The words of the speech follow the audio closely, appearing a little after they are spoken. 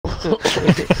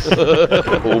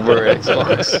Over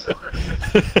Xbox.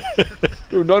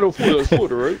 Dude, 904, that's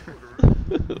Twitter, right?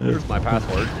 There's my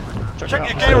password. Check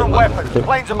your gear and weapons.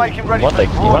 Planes are making ready for You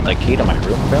want the key to my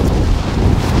room, bro?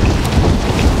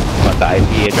 Want the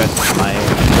IP address to my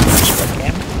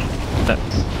webcam?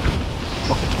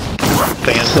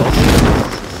 Phantom.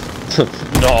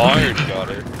 No, I already got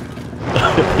it.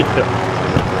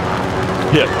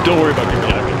 Yeah, don't worry about giving me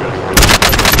IP address.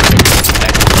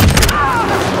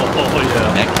 Oh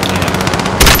yeah.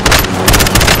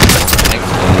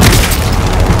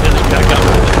 And the guy got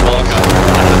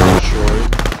Destroyed.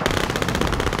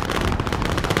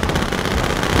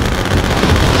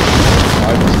 I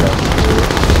just got destroyed.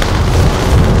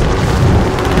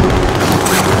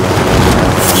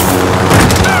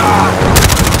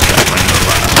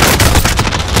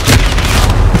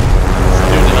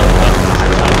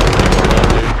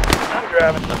 I'm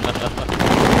grabbing.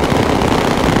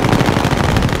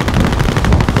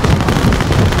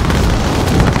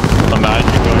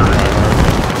 Imagine going right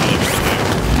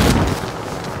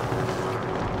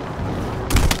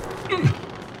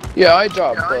Yeah, I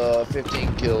dropped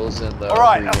 15 kills in the.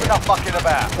 Alright, that's enough fucking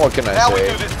about. What can I Now we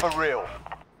say? do this for real.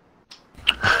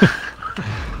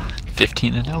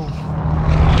 15 and 0.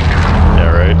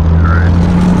 Yeah, right.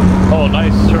 Oh,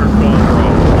 nice circle, bro.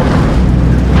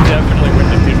 Definitely win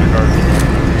the kindergarten.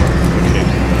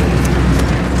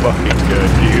 Fucking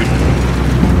good, dude.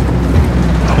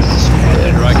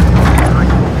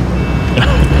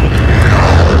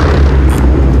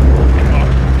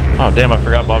 Oh damn, I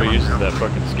forgot Bobby uses that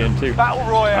fucking skin too. Battle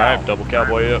Royale. Alright, double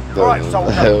cowboy up. Alright,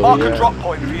 soldier. Hell Mark yeah. a drop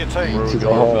point for your team. To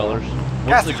go home.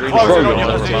 Gas is green closing logo on your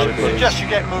on the position. bottom? Suggest you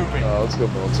get moving. Let's go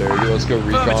military. Let's go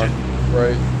recon.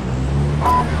 Right.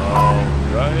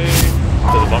 Alright.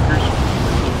 To the bunkers.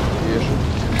 Yeah.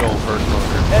 Go first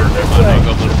bunker. Head this Go way.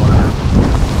 to the bunker.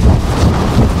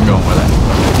 Going with that.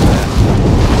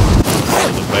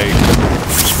 The bait.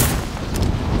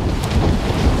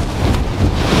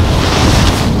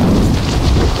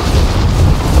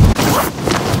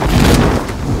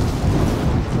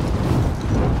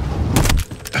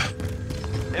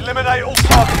 Eliminate all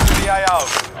targets in the AO.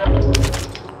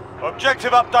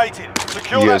 Objective updated.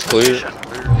 Secure You that guys clear? position.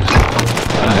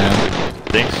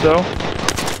 Think so?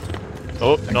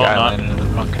 Oh, no, Guy not. landing in the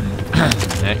bunker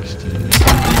next.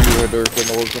 You are Dirk and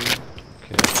Olsen.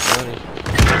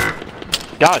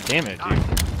 God damn it, dude.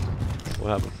 What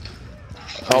happened?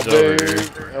 Help He's over me.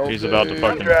 here. Help He's about to me.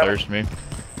 fucking thirst me.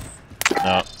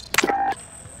 No.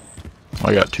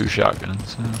 I got 2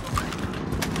 shotguns.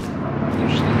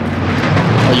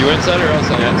 Are you inside or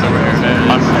outside?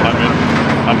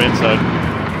 I'm inside.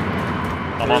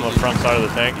 I'm on the front side of the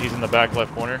tank. He's in the back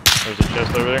left corner. There's a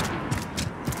chest over there.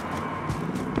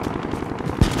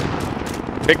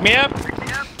 Pick me up!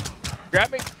 Grab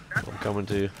me! I'm coming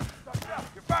to you.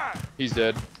 He's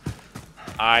dead.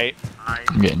 I'm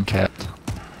getting capped.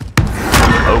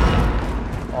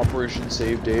 Operation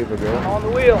Save Dave ago. On the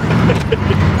wheel.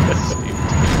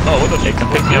 Oh, what the fuck?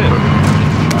 Pick me up.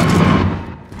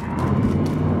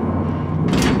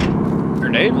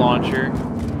 Grenade launcher.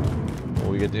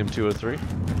 Will we get the M203?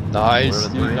 Nice, Where are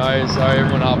the dude, three? nice. Alright,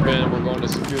 everyone hop in. We're going to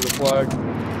secure the flag.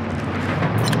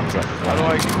 How do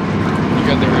I... You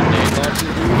got the grenade launcher,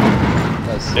 dude?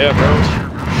 That's sick. Yeah, bro.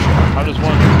 How does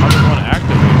one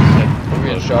activate? We're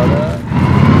getting shot at.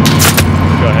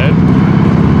 Go ahead.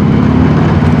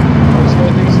 This guy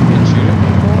thinks he can shoot him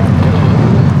before?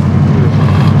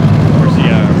 Where's he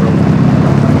at, bro?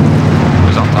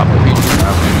 He's on top of me.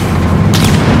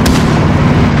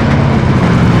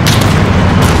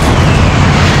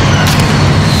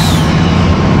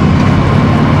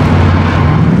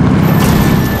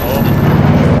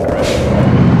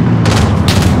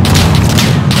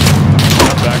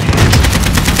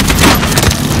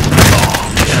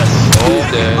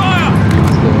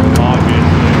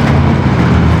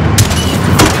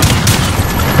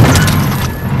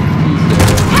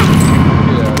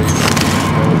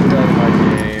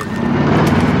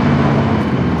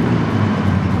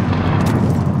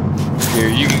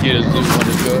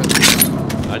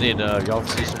 I need, y'all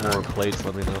see some more plates,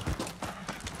 let me know.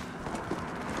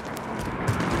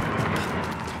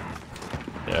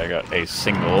 Yeah, I got a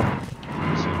single.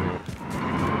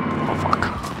 Oh, fuck.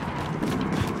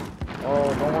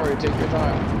 Oh, don't worry, take your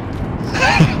time.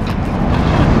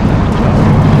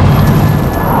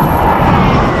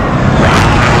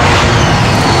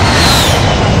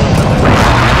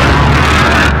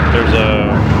 There's a...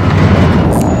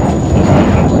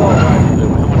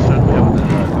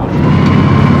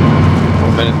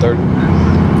 1 minute 30.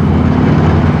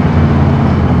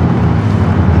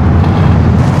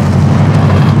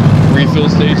 Refill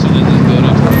station person in this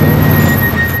building?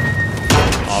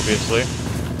 Obviously.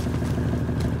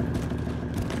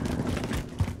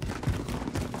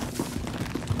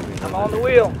 I'm on the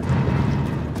wheel.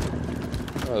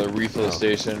 Oh, the refill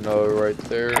station, right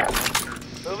there.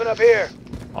 Moving up here.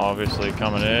 Obviously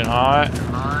coming in hot.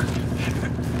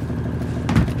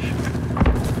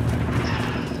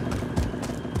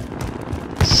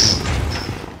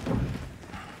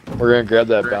 We're gonna grab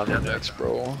that bounty next,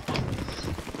 bro.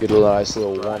 Get a nice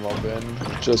little warm up in.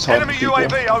 Just hunting Enemy people.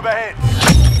 UAV overhead.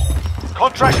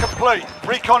 Contract complete.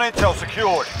 Recon intel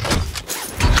secured.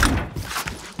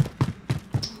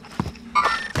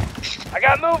 I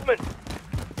got movement.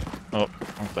 Oh,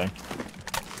 okay.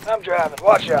 I'm driving.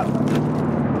 Watch out.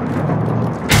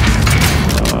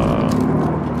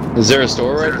 Is there a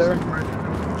store right there?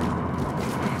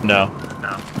 No.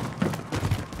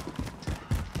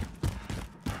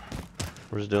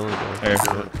 Where's Dylan going? Here.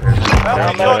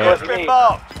 Bounty no, target's no. been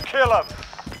marked. Kill him.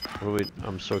 What are we?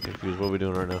 I'm so confused. What are we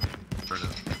doing right now?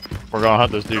 We're gonna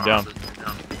hunt this dude down.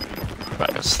 I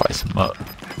gotta slice him up.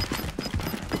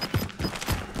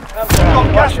 I'm Got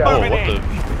driving. gas Watch out. Oh, moving what in. the?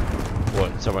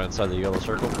 What? Somewhere inside the yellow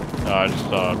circle? No, I just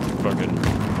saw fucking.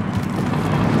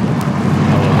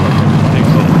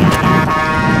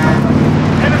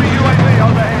 Enemy UAV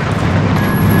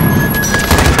overhead.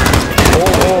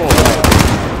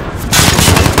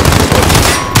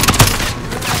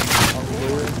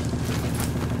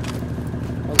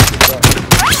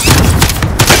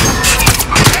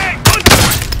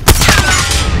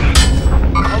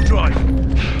 I'll drive.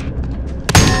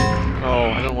 Oh,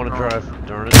 I don't want to drive.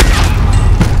 Darn it.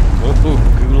 Oh,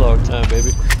 gulag time, baby.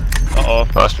 Uh-oh.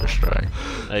 Buster strike.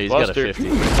 Hey, he's got a Buster. 50.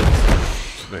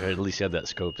 But at least he had that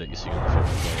scope that you see on the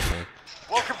 50.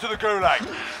 Welcome to the Gulag.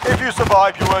 If you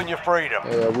survive, you earn your freedom.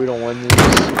 Yeah, we don't win these.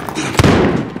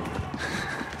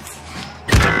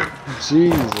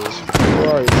 Jesus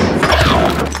Christ.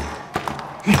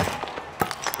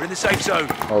 We're in the safe zone.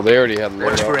 Oh, they already had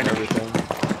Watch loadout for and enemy. everything.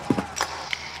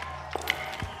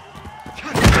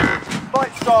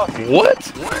 Fight started.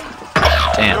 What?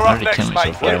 Damn, You're I up already next, killed me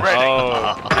mate. so Get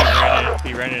fast. ready.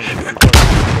 He ran into two fucking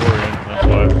Victorian, that's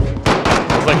why.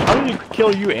 I was like, how did he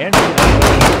kill you and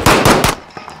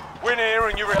Win here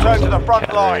and you return to the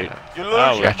front line. You lose,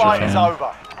 your Gotcha, fight is man.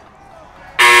 over.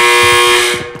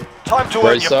 Time to earn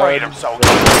Right your side. freedom, soldier.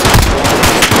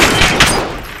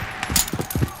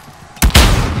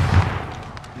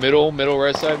 Middle,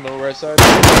 right side, middle, right side.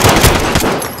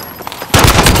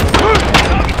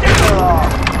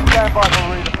 Stand by for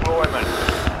redeployment.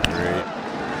 Great.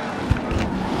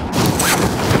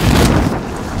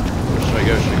 Where should I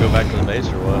go? Should I go back to the base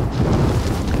or what?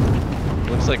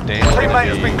 Looks like Dan's Teammate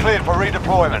has gonna been be cleared for in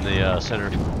redeployment. the center.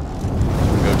 Go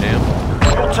Dan.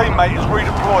 Your teammate is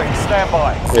redeployed. Stand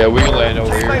by. Yeah, we can land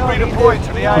over Teammate here. redeployed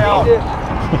to the AR.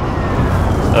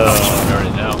 I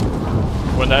already know.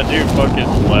 when that dude fucking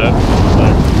left,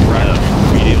 like, ran up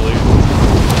immediately.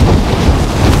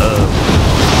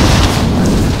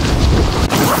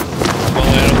 I'm gonna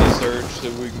land on the search so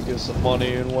we can get some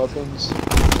money and weapons.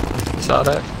 Saw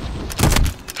that.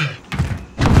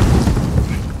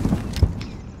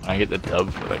 I get the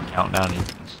dub for the countdown and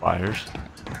spiders.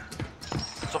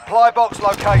 Supply box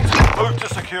located. Move to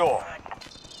secure.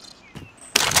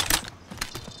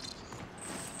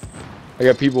 I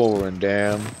got people over in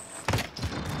Dam.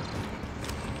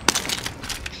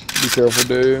 Be careful,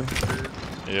 dude.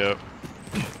 Yep.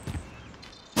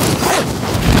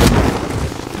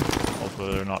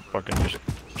 Hopefully they're not fucking just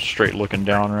straight looking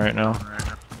down right now.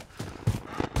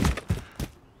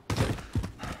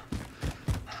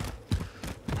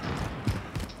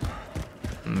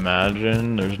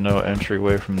 Imagine there's no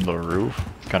entryway from the roof.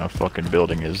 What kind of fucking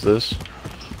building is this?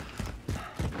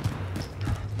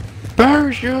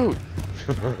 Parachute!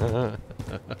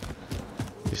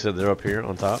 You said they're up here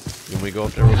on top? Can we go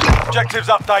up there real quick? Objectives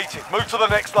updated. Move to the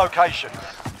next location.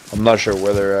 I'm not sure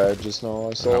where they're at. Just know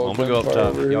I saw. I'm gonna go up gunfire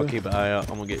top. over Y'all here. keep an eye out.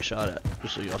 I'm gonna get shot at,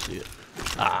 just so y'all see it.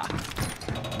 Ah!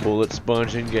 Bullet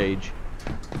sponge engage.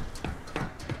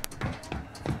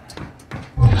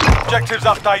 Objectives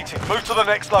updated. Move to the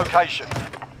next location.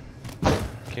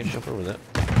 Can't jump over that.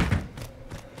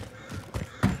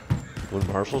 When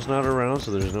Marshall's not around,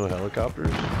 so there's no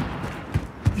helicopters.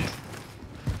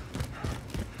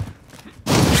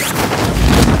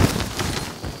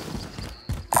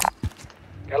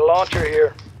 Got a launcher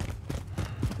here.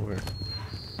 Where?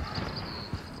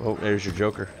 Oh, there's your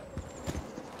Joker.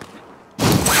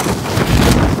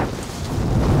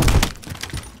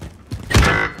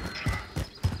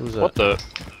 Who's that? What the?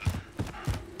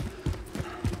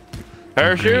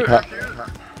 Parachute?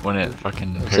 When it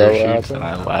fucking Is that what parachutes and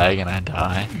happened? I lag and I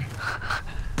die.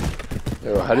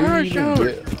 Yo, how do you even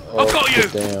get? Oh, I've got you.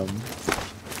 damn.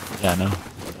 Yeah, I know.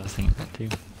 I was thinking that too.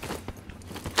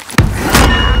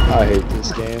 I hate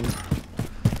this game.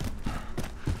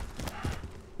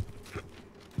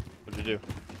 What'd you do?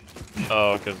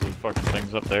 Oh, because the fucking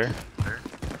thing's up there.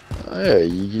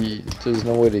 Yeah, there's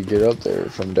no way to get up there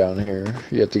from down here.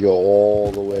 You have to go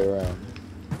all the way around.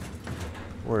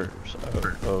 Where's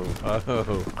oh.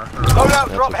 Loadout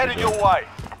That's drop what headed you're your way.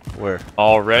 Where?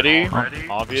 Already? Let's just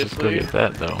go Obviously. get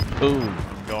that though. Boom.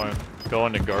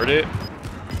 Going to guard it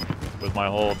with my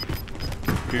whole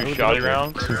 2 shotty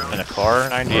rounds and a car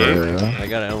 98. Yeah. I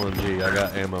got an LMG. I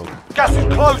got ammo. Gas is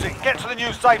closing. Get to the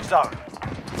new safe zone.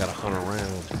 I got 100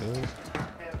 rounds. Good.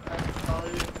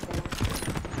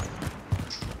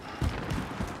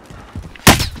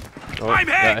 Oh, I'm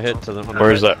got hit. hit to the.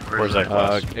 Where's that? Where's that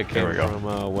class? It There came we go.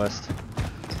 from west,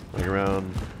 like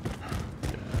around.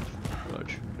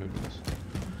 Fudge. Who knows?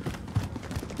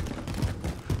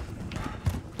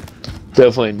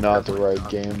 Definitely not the right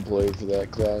gameplay for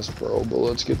that class, bro. But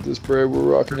let's get this bread. We're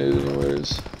rocking it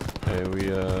anyways. Hey,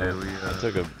 I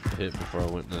took a hit before I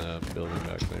went in the building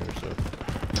back there, so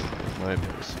might be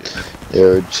able to see it.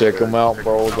 Yo, check them out,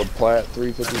 bro. The Plat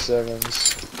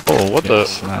 357s. Oh, what the?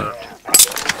 Sniped.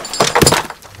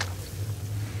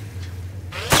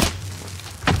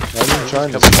 Not even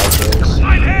trying to snipe those.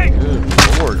 I'm hit.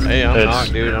 Good lord. Hey, I'm It's-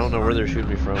 knocked, dude. I don't know where they're shooting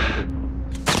me from.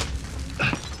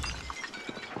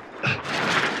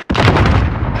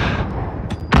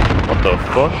 What the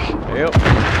fuck? Yep.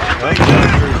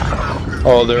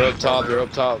 Oh, they're up top. They're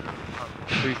up top.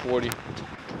 340.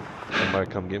 Somebody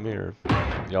come get me, or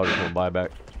y'all just gonna buy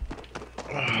back?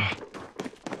 You're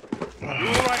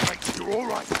alright, mate. You're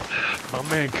alright. My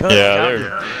man, cut.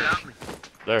 Yeah,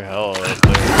 they're hell up there.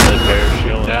 They're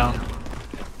shielding. Down.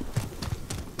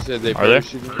 You said they Are they?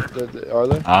 parachuting? Are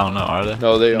they? I don't know. Are they?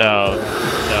 No, they No, aren't.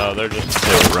 no, they're just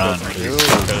They'll run.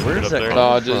 Where's that there. coming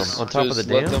Nah, from? just On top of the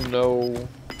let dam? them know.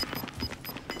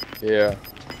 Yeah.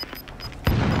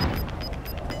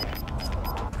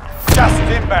 Gas is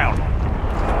inbound.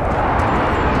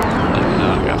 No,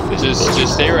 I got 50 bullets.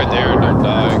 Just stay right there and don't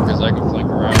die, because I can flank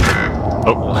around.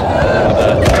 Oh.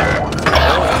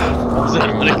 Was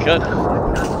that money cut?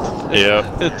 Yeah.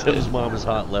 Tim's mom is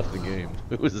hot. Left the game.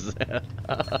 Who was that?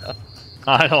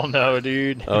 I don't know,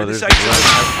 dude. Oh, in the there's. safe zone.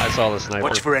 I saw the sniper.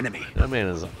 Watch for enemy. That man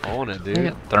is on it, They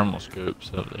dude. got thermal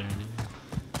scopes up there.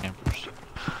 Campers.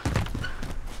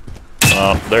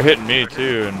 They're hitting me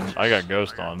too, and I got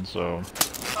ghost on, so.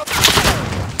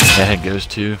 Yeah, it goes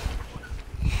too.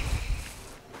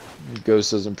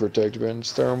 Ghost doesn't protect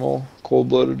against thermal.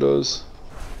 Cold-blooded does.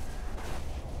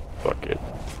 Fuck it.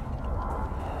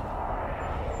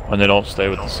 When they don't stay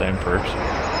with the same perks.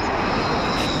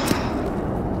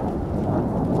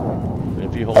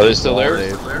 If you hold Are they the still ball,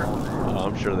 there? oh,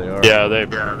 I'm sure they are. Yeah, they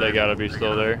gotta be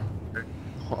still there.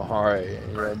 Alright,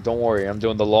 yeah, don't worry. I'm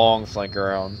doing the long flank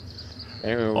around.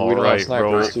 And we don't have Alright,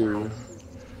 snipers, bro. too.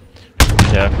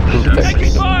 Yeah.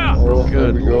 Taking fire. Oh,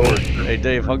 Good there we go. lord. Hey,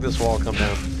 Dave, hug this wall. Come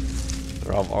down.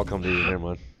 Or I'll come to you. Never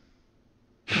mind.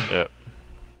 Yeah.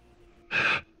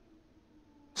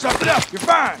 Suck it up. You're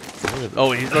fine. Good.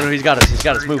 Oh, he's got us. He's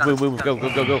got us. Move. Go. We're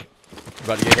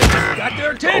about to get hit. Got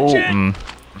their Oh, attention.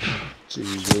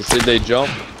 Jesus. Did they jump?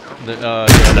 Yeah,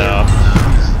 No.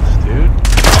 dude.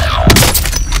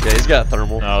 Yeah, he's got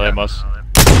thermal. No, they must.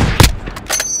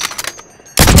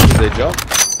 Did they jump?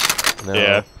 No.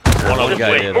 Yeah. One of them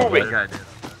guy did. did. I bet.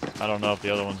 I don't know if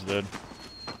the other ones did.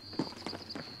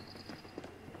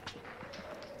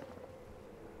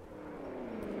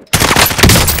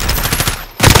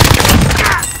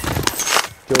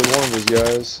 Killed one of these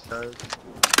guys.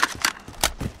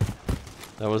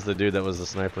 That was the dude that was the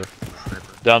sniper.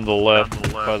 Down to the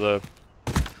left, by the.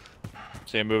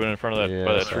 See him moving in front of that Yeah,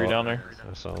 by I that tree saw down it. there.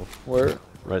 I saw him. Where?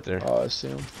 Right there. Oh, I see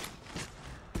him.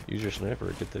 Use your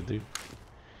sniper. Get that dude.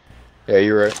 Yeah,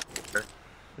 you're right.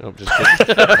 Nope, just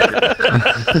kidding.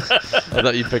 I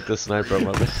thought you picked the sniper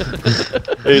up.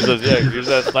 He says, "Yeah, use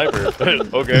that sniper."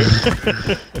 Okay.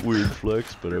 Weird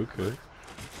flex, but okay.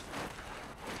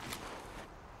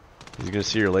 He's gonna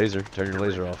see your laser. Turn your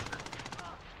laser off.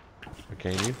 Or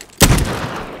can you?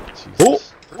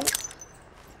 Jesus.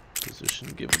 Position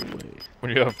given away.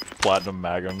 When you have platinum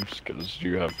magnums, because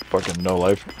you have fucking no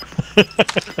life.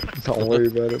 Don't worry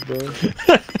about it, bro.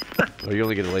 Oh, you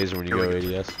only get a laser when you go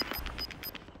ADS.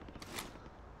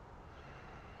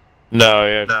 No,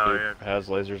 yeah, it has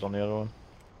lasers on the other one.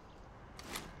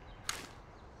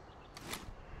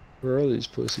 Where are these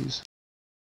pussies?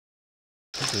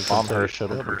 Mom heard.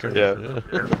 Shut up. Yeah.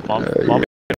 Mom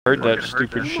heard that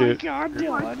stupid shit.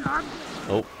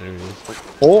 Oh, there he is.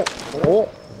 Oh, oh.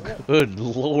 Good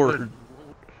lord.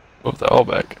 Oh, they're all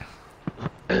back.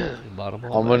 Bottom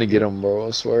I'm gonna get him, bro.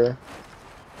 I swear.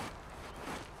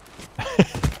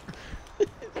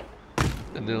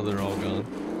 And now they're all gone.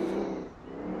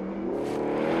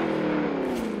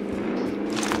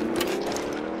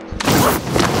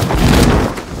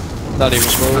 Not even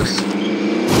close.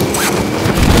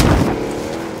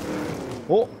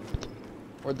 Oh!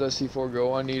 Where'd that C4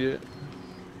 go? I need it.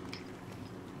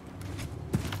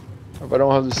 If I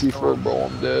don't have the C4, bro,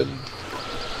 I'm dead.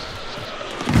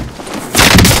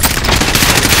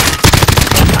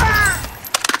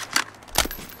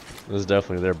 This is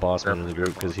definitely their boss man in the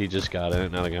group because he just got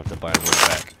in. Now they're gonna have to buy him one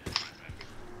back.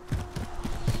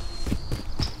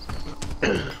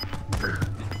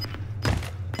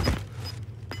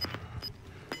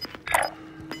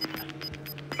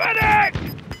 Medic!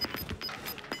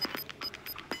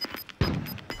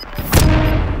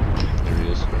 There he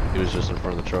is. He was just in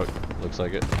front of the truck. Looks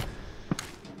like it.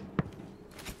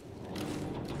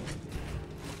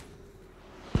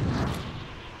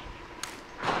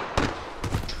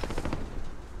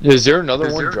 Is there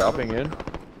another one dropping in?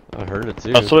 I heard it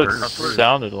too. That's what it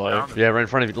sounded like. Yeah, right in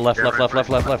front of you. Left. You were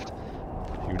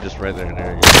just right there.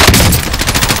 There you go.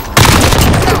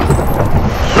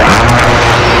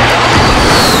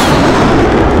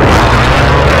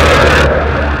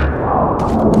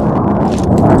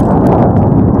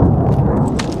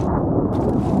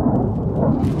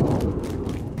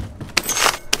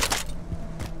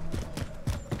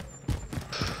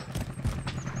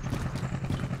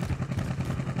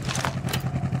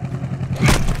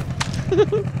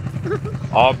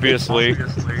 Obviously.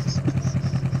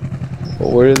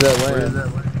 Well, where did that land?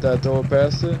 Did I throw it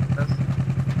past it?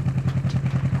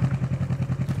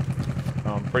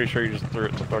 I'm pretty sure you just threw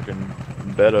it in the fucking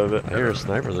bed of it. I hear a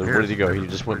sniper there. Where did he go? He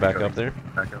just went back up there?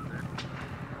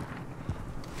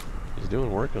 He's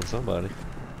doing work on somebody.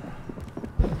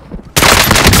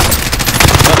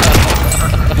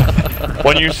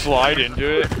 When you slide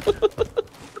into it.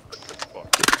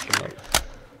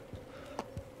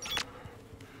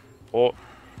 Oh.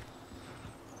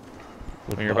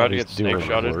 When you're about to get snake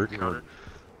shotted.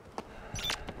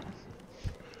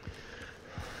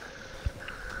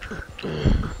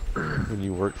 When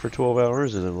you work for 12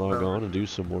 hours and then log on and do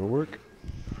some more work.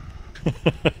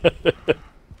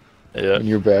 Yeah. When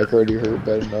your back already hurt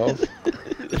bad enough.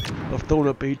 I've thrown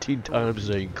up 18 times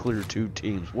today and cleared 2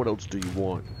 teams. What else do you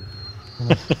want?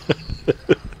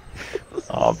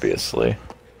 Obviously.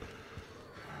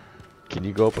 Can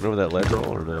you go up and over that ledge wall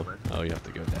or no? Oh, you have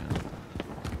to go down.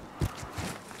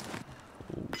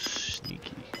 Oh,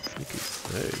 sneaky.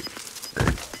 Hey.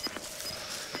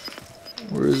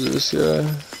 Where is this guy?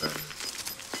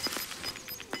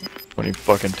 When he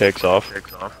fucking takes off.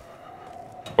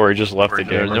 Or he just left the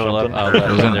game or No, something. left.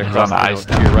 Left. on There, the across the ice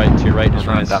to your right. To your right. Just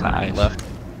running down the ice. Left.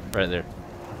 Right there.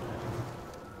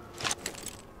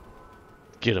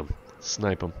 Get him.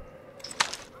 Snipe him.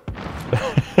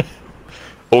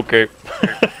 Okay.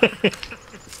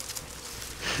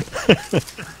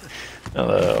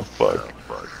 Oh, fuck.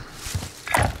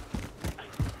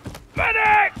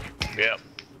 Medic! Yep.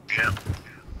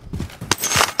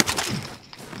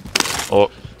 Oh,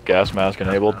 gas mask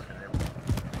enabled.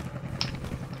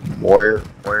 Where?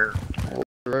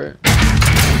 Right.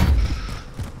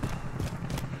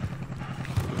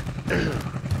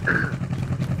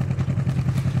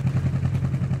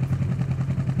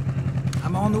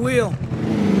 I'm on the wheel.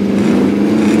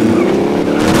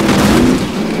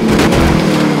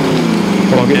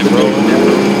 Come on, get the road.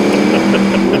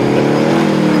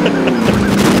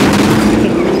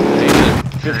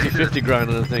 50-50 grind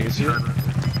on the thing, is he?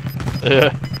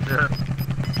 Yeah.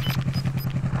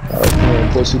 Alright, come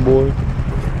on, pussy boy.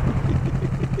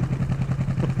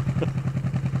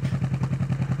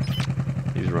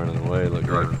 He's running away, look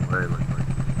like.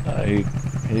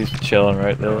 He's chilling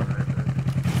right there.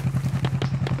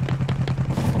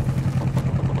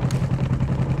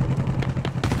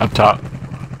 Up top.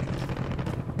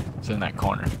 It's in that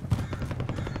corner.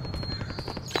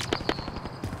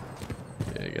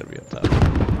 Yeah, you gotta be up top. In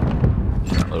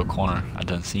that little corner. I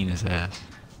done seen his ass.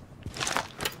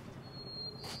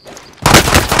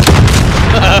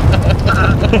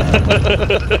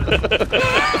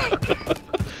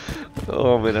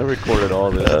 Oh man, I recorded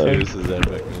all this too. This is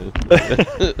epic, man.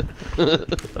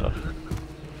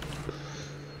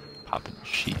 Popping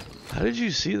shit. How did you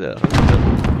see that?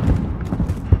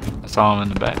 I saw him in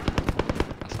the back.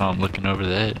 I saw him looking over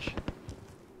the edge.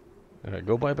 Alright,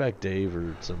 go buy back Dave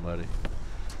or somebody.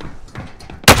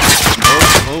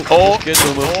 Oh, just get to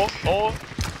him. oh.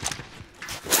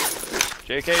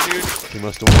 JK, dude. He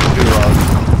must have won 2 rounds.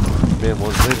 Man,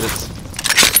 1 minutes.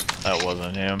 That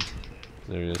wasn't him.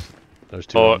 There he is. There's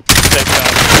two. Oh, of them. take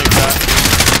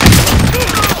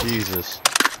that. Jesus.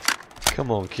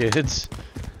 Come on, kids.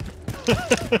 Well,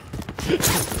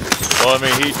 I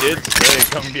mean, he did say,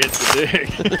 "Come get the dick."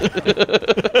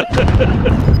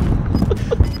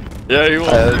 Yeah, he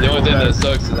wants. The only thing that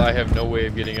sucks is I have no way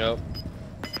of getting up.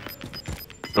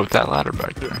 Go with that ladder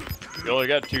back there. You only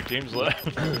got 2 teams left.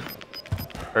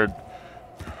 Or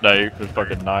no, there's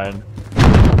fucking 9.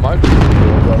 Might be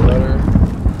that ladder.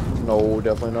 No,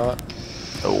 definitely not.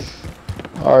 Oh.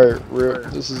 Alright, Rip,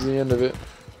 this is the end of it.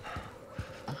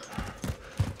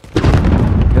 You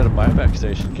got a buyback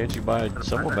station. Can't you buy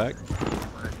someone back?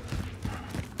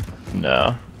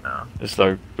 No, it's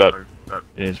like about it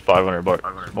needs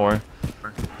 $500 more.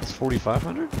 It's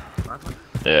 4,500.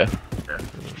 Yeah. Oh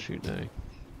shoot, dang.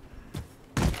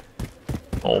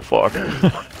 Oh fuck.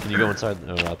 Can you go inside?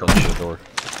 Oh, I thought you had the door.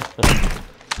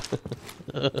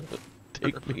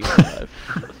 Take me alive.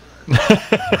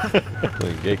 Like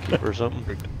a gatekeeper or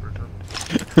something.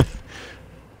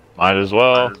 Might as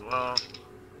well.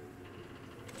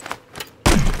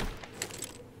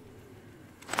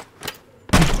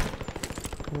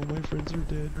 Oh, my friends are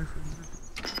dead.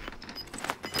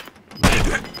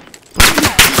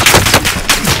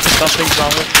 Something's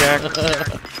wrong with Jack.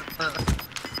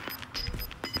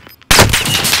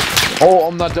 Oh,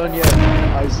 I'm not done yet.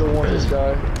 I still want this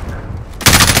guy.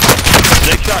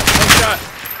 Take shot. Take shot.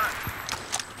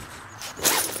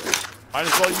 Might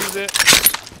as well use it.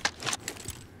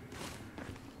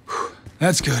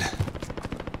 That's good.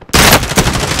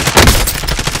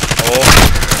 Oh,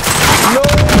 No!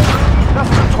 That's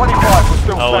the 25 was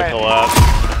still I like standing. collapse.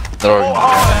 They're All all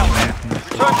hard gonna out.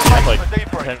 Return to base Like for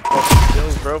debrief. 10 fucking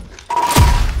kills, bro.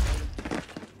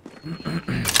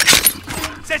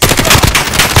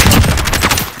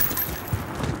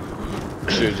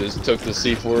 Should've just took the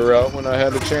C4 route when I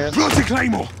had a chance. Yeah,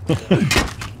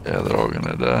 they're all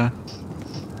gonna die.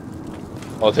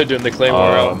 Oh, they're doing the Claymore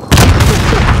route.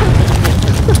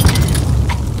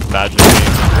 Imagine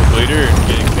being group leader and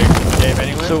getting kicked from the game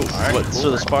anyway. So, Alright, what, cool.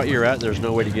 so the spot you're at, there's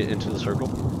no way to get into the circle?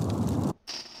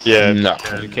 Yeah, No.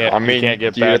 you can't. I mean, you can't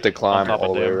get you back have to climb on top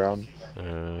all of the way them. around.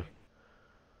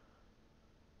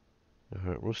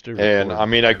 Alright, we'll stay And recording. I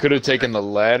mean, I could have taken the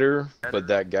ladder, but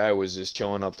that guy was just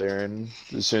chilling up there, and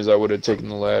as soon as I would have taken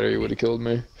the ladder, he would have killed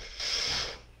me.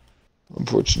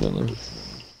 Unfortunately.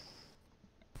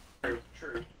 True.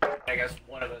 I guess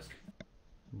one of us.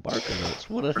 Barker nuts.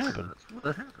 What had happened?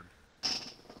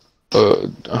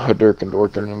 Dirk and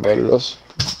Dorkin invited us.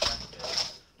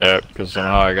 Yeah, because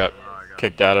somehow I got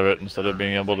kicked out of it instead of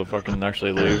being able to fucking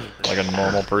actually leave like a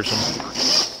normal person.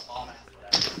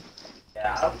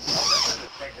 Yeah, I'll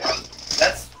check that.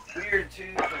 That's weird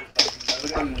too.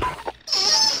 Modem.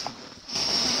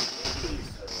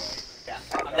 Yeah,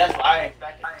 I mean, that's what I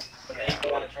expected. But they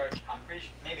want to charge. I'm pretty sure.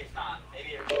 Maybe it's not. Maybe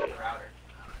it's the router.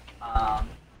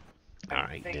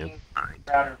 Alright, Dan.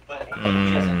 Router, but he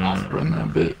doesn't also Run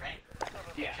that bit.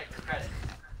 Yeah. Check the credit.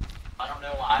 I don't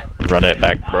know why. Run it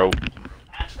back, bro.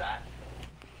 Match that.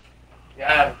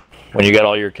 Yeah. When you got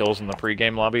all your kills in the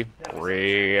pre-game lobby,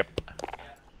 rip.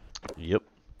 Yep.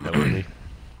 That was me.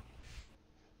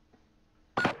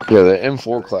 Yeah, the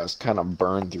M4 class kind of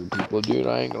burned through people, dude.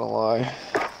 I ain't gonna lie.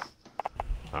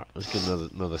 Alright, let's get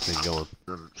another thing going.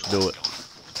 Let's do it.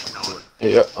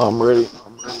 Yeah, I'm ready.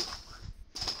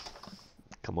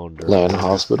 Come on, Dirk. Land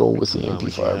hospital with the we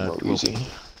MP5 got- real easy.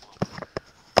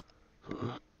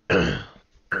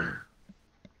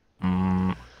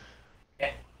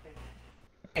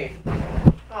 Hey.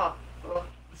 Oh,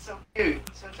 so cute,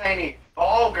 so tiny.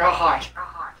 Oh god.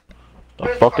 The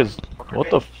fuck is? What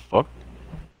the fuck?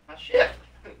 My ship.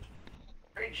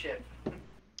 Great ship.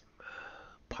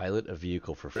 Pilot a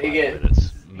vehicle for 5 Pretty good.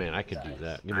 minutes. Man, I could do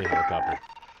that. Give me a helicopter.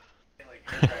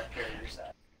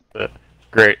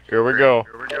 Great. Here we go.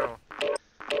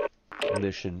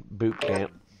 Mission boot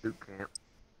camp.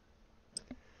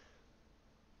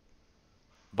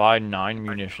 Buy 9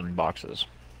 munition boxes.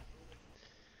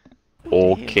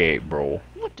 Okay, bro.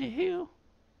 What the hell?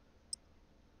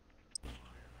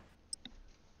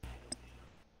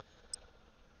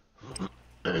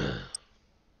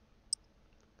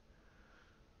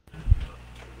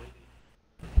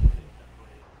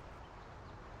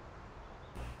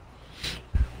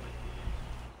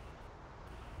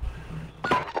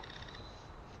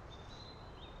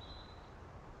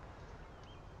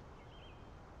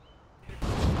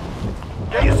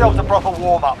 Get yourself a proper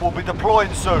warm-up. We'll be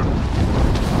deploying soon.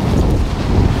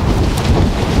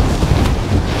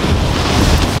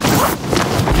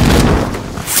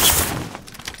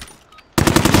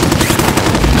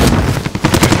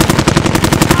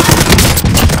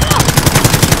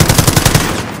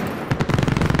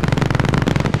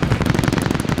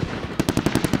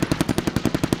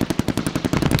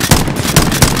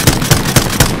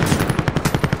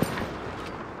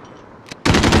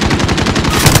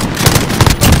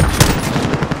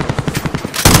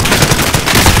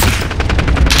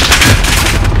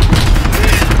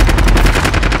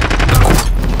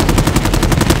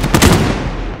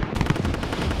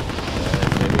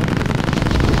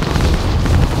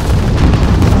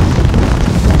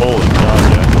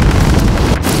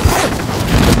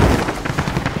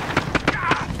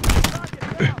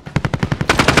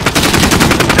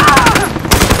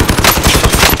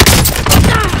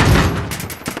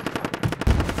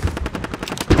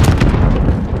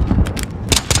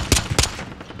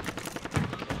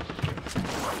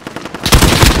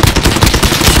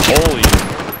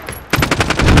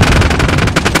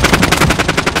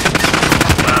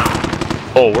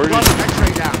 Oh, where did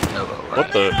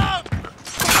what the?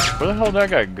 Where the hell did that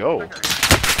guy go?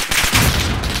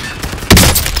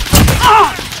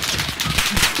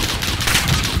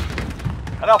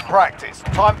 Enough practice.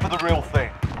 Time for the real thing.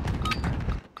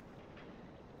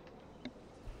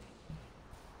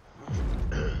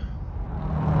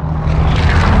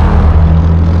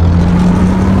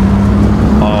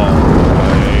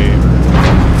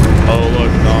 Oh,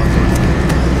 look, Don.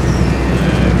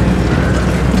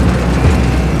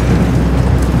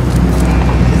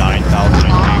 9,000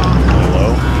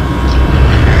 low.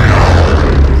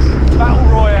 Battle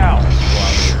Royale.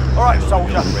 Alright,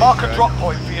 soldier. Mark a drop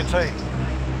point for your team.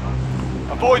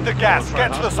 Avoid the gas.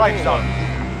 Get to the safe zone.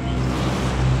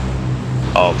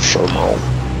 Oh, sure, bro.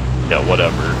 Yeah,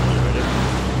 whatever.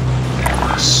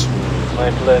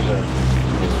 My pleasure.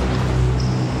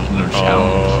 No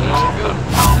challenge.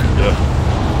 Yeah.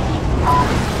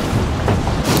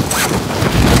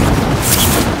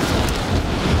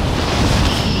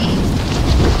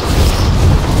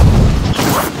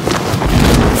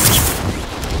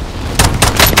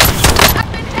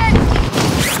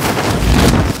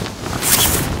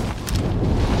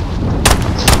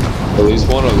 At least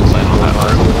one of them.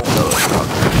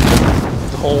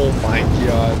 Oh my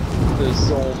god. There's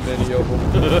so many of them.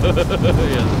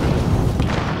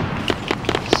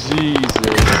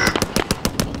 Jesus.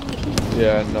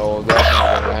 Yeah, no, that's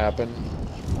not gonna happen.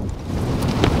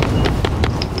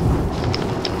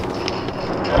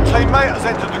 Your teammate has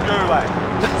entered the gulag.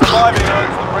 Surviving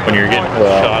earns the When you're getting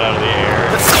redeployment. shot out of the air.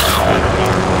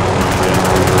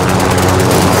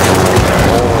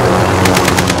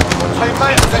 Your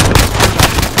teammate has entered the gulag.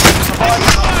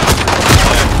 Surviving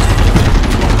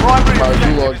primary Alright,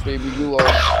 objective gulags, baby,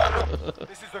 gulags.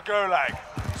 This is the gulag.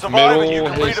 Survive and you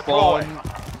Middle, can his redeploy. spawn.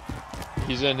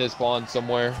 He's in his spawn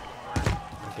somewhere. I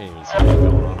can't even see what's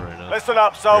going on right now. Listen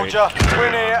up, soldier.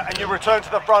 Win here and you return to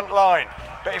the front line.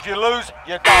 But if you lose,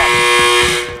 you're done.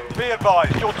 Be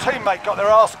advised, your teammate got their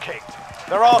ass kicked.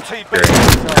 Their RTB.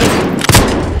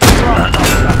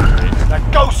 Now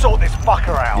go sort this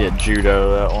fucker out. Yeah,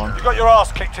 judo, that one. You got your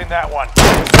ass kicked in that one.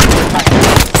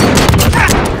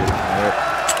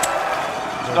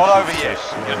 It's not over yet.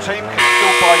 Your team can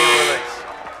still buy your release.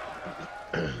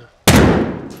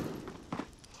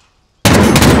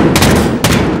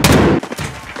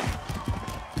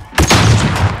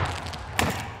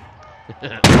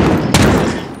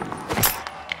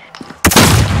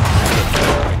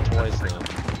 Twice now.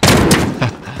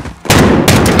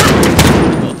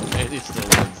 And he still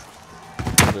wins.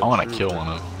 I want to kill one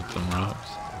of them with some ropes.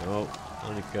 Nope,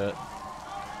 only cut.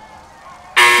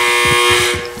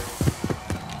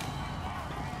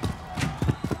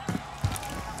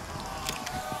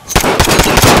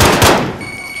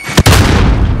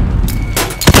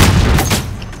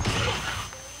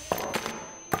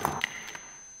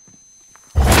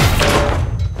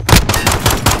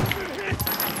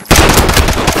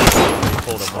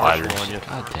 Pulled a Sliders. marshal on you.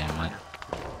 God damn it.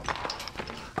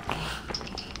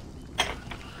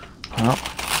 Well.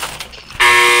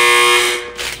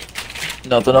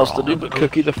 Nothing else to do but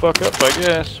cookie the fuck up, I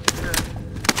guess.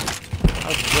 I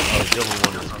was the only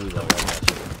one in school that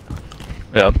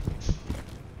I Yeah.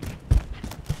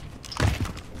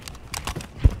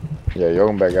 Yeah, y'all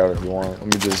can back out if you want. Let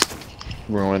me just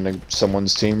ruin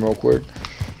someone's team real quick.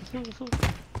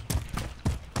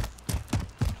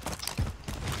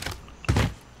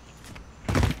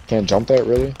 Can't jump that,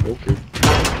 really? Okay.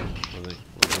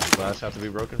 Does the glass have to be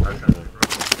broken?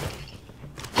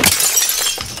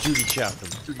 Judy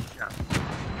Chapman.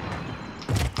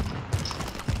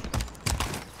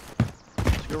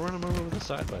 Let's go run him over with a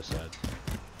side-by-side.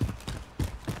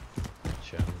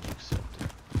 Challenge accepted.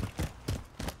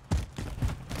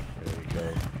 There we go.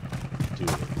 Do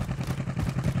it.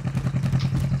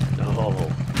 No.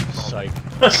 Psych.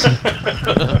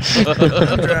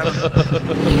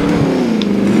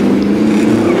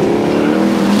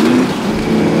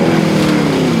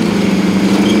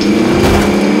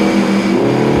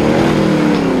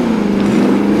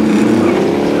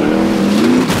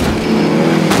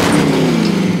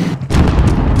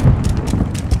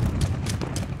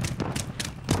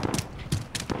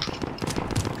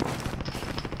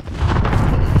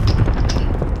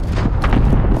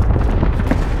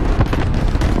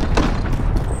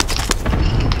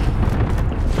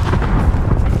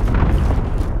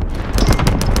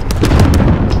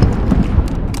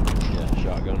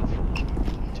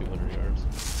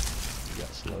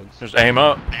 Just aim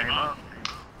up.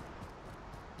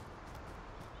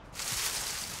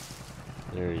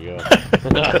 There you go.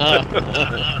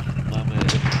 My man.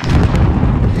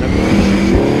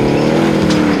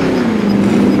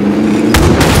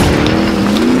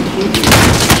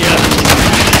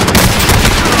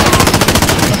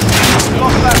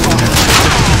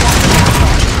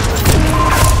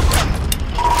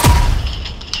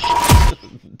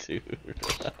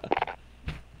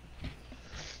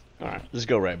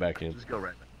 go right back in.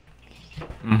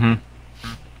 Mm-hmm.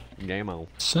 Game on.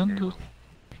 Send it.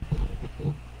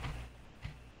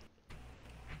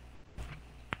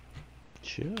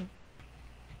 Sure.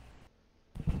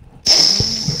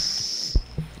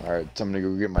 Alright, time to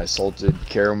go get my salted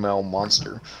caramel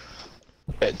monster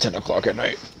at 10 o'clock at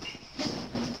night.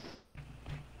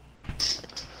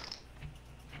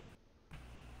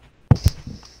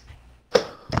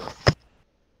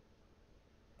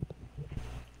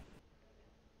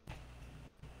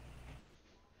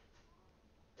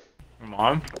 Come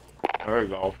on. There you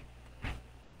go.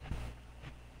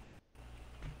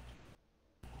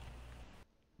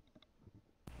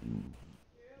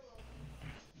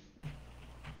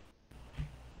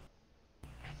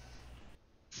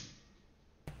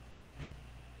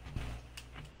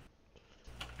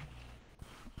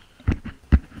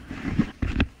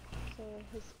 So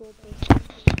his school posted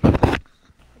about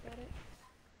it.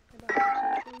 About the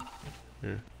chasing.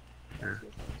 Yeah. That's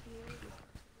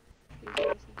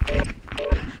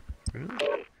Really?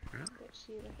 But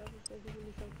she like obviously giving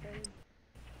me so excited.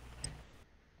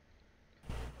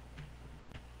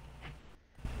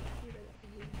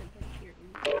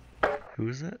 Who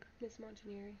is that? Miss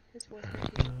Montanieri. His voice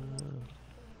was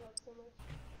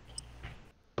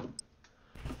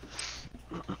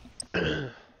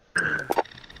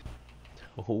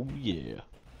Oh yeah.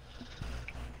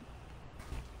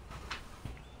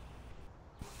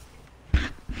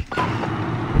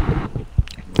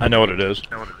 I know what it is.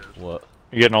 What?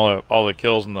 You're getting all the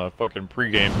kills in the fucking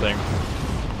pregame thing.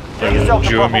 Get yourself to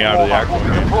Chewing me proper out of the warm-up. actual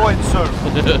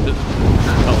We'll be game. deployed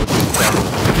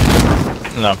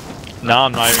soon. No. Now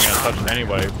I'm not even gonna touch it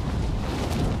anyway.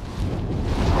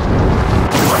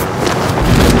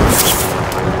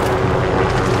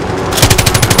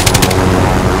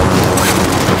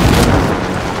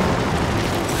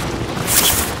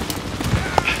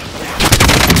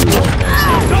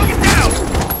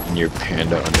 In your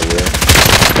panda underwear.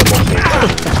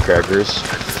 Crackers.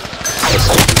 That's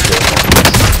like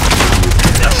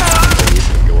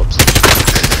you go upstairs.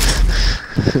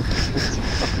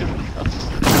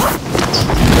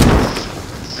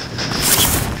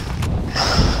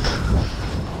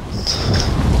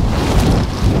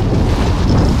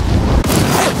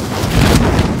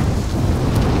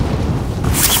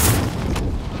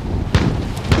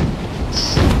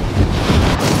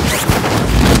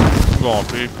 Come on,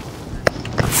 Pete.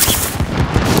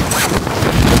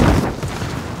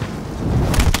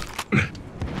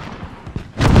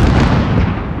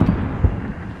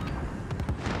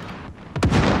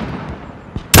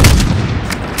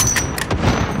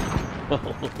 Oh,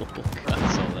 God, I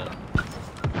saw that.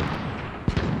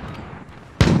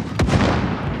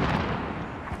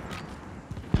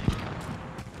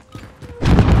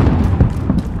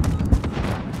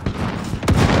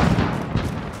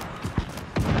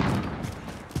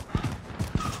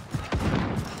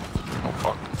 Oh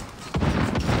fuck.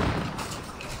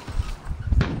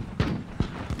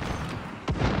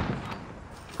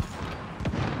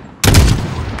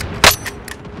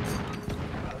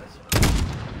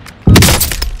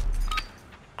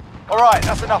 Alright,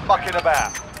 that's enough mucking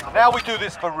about. Now we do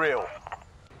this for real.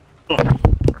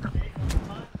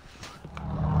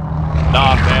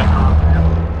 Nah, man.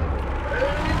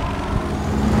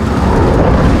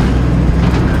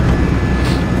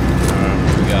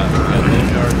 We got low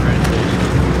yard translation.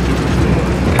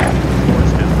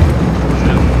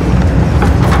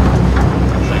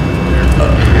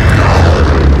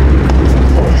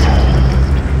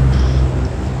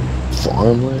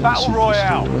 Farmland? Battle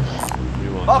Royale.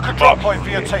 Mark a drop point for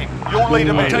your team. You'll lead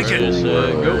them in. Take it.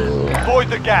 Go. Avoid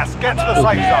the gas. Get to the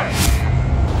safe zone.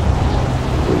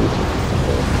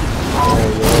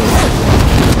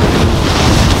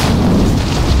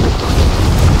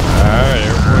 Alright,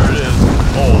 everywhere it is.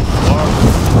 Oh, fuck.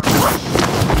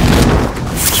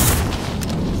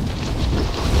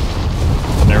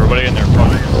 And everybody in their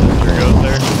fucking goes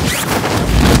there.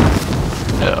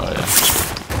 Hell yeah.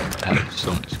 I have so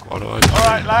many squad eyes.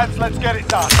 Alright, lads, let's get it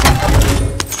done.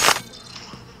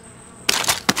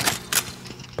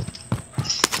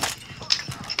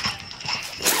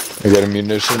 I got a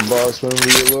munition box when we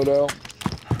get load out.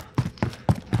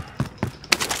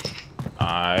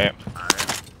 Alright.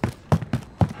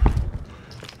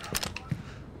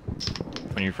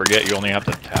 When you forget, you only have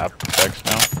to tap X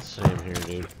now. Same here,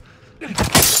 dude.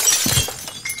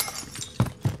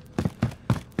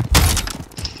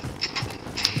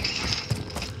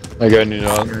 I got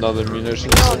another munition.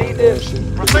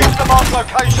 Proceed to the marked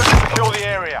location and secure the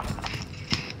area.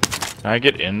 Can I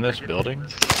get in this building?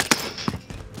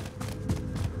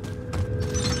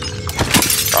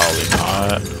 Probably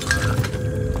not.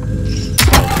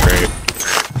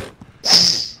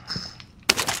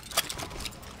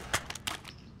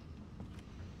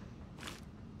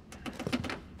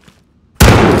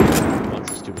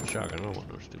 shotgun. I don't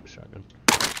want no stupid shotgun.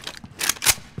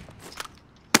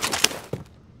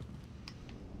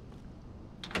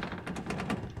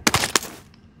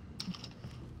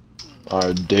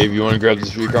 Alright, Dave, you want to grab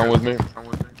this recon with me?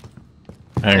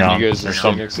 Hang on. You guys There's,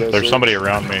 are next to that there's sword? somebody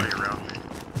around me.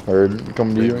 Heard,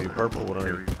 coming to You you. purple, what are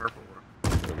you?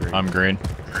 Green. I'm green.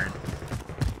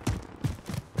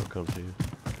 I'll come to you.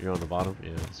 You're on the bottom?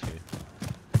 Yeah, I see you.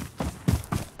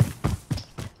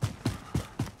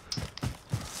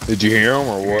 Did you hear him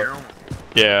or what?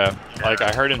 Yeah, like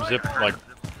I heard him zip, like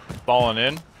falling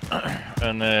in,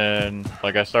 and then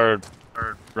like I started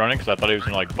running because I thought he was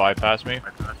gonna like bypass me,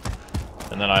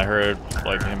 and then I heard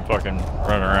like him fucking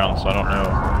running around. So I don't know.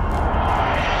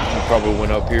 You probably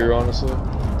went up here, honestly.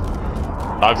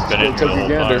 I've been in here the whole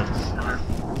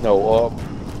time. No, up.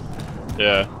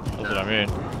 Yeah, that's what I mean.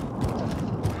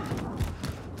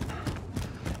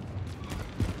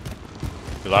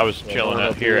 Because I was chilling going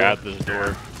up up here here. at this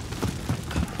door.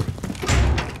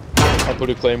 I put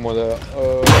a claim with that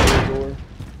door.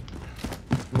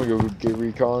 I'm gonna go get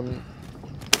recon.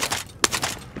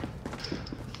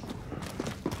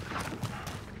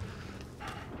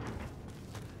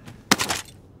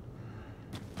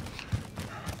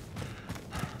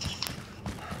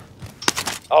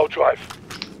 I'll drive.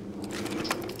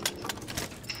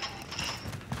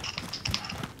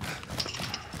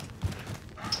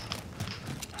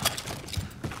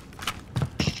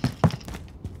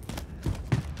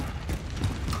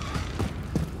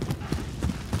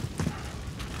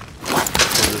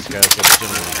 So this guy's got a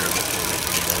generator.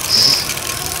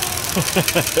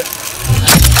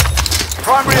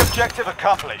 Primary objective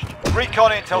accomplished.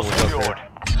 Recon intel secured.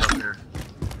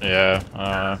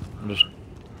 Yeah, just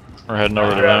we're heading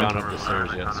over to Not them. up the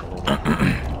stairs yet, so hold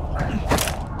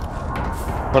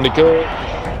Honeycut.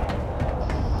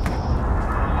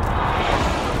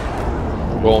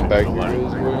 I'm going back here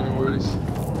anyways.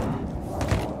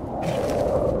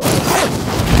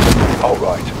 All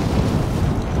right.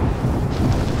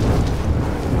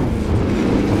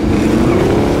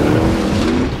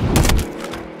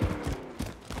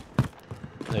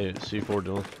 Hey, C4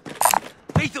 Dylan.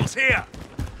 Lethal's here.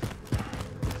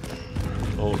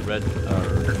 Oh, red,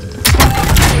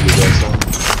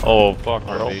 Oh fuck,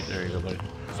 bro. R8, there you go, buddy.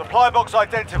 Supply box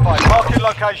identified. Marking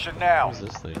location now. What is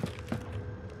this thing?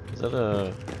 Is that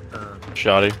a...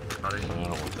 Shoddy. I don't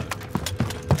want that.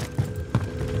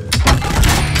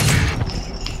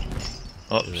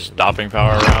 Oh, stopping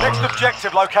power around. Next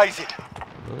objective located.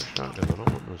 Another shotgun, I don't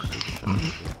want no stupid shotgun.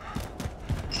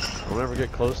 I'll never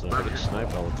get close enough, I get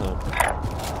sniped all the time.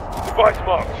 Device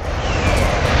marked.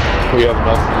 We have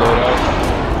enough to load out.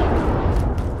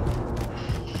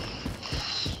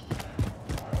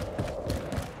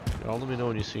 Y'all let me know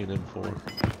when you see an M4.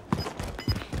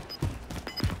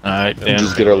 Alright, Dan.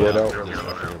 Just get our load out. Just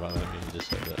don't worry about that, you just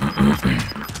said that.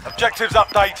 Objectives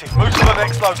updated. Move to the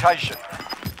next location.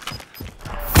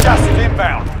 Gas is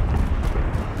inbound.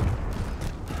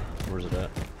 Where's it at?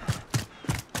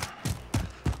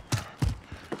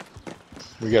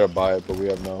 We gotta buy it, but we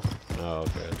have enough. Oh,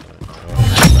 okay, that's fine.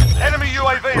 Enemy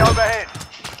UAV overhead.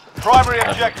 Primary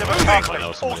objective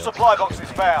accomplished. All supply boxes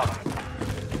found.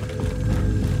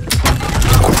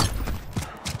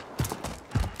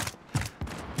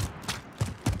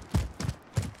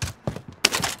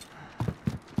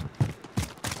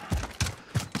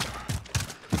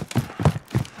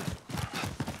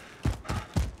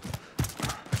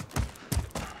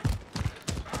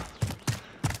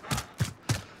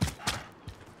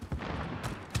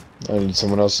 I need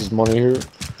someone else's money here.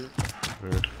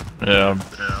 Yeah.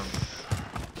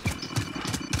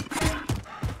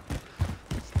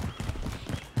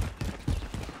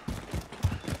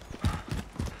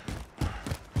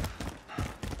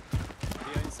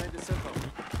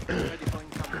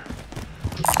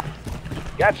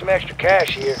 Got some extra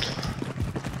cash here.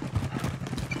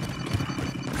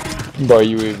 Buy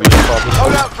UAV.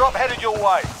 Loadout drop headed your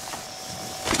way.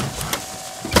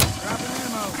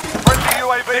 Friendly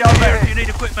UAV overhead. You need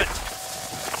equipment.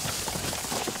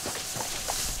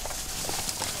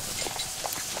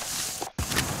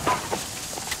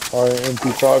 Alright,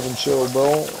 MP5 and chill,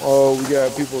 bro. Oh, we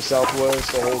got people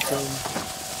southwest, the whole team.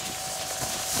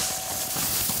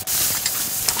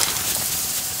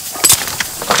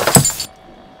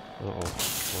 Uh-oh,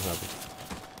 what happened?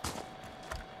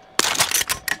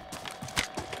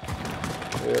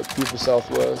 Yeah, people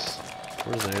southwest.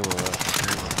 Where's the ammo at?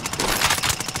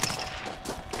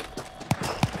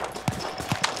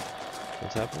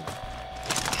 What's happened?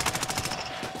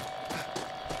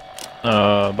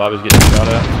 Bobby's getting shot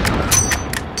at.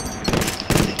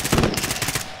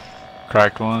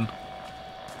 Cracked one.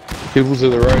 People to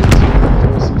the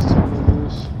right.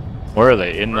 Where are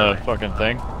they? In the fucking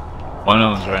thing? One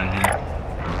of them's right in here.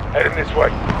 Heading this way.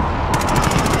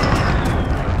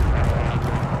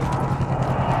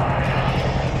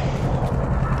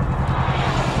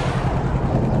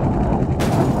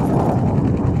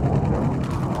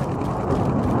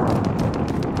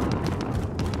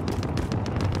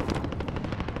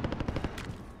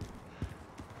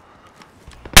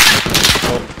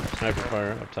 Sniper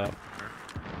fire up top.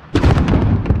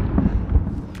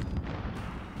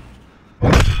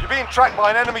 You're being tracked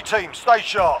by an enemy team. Stay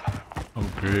sharp.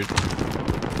 Oh, great.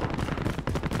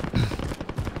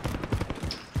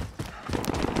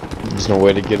 There's no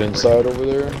way to get inside over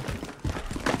there.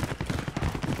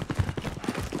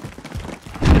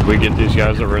 Did we get these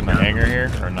guys that were in the hangar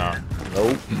here, or not?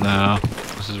 Nope. No.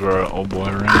 This is where our old boy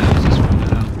ran. Is this one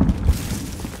now?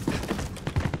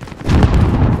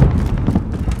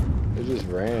 They just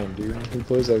ran, dude. Who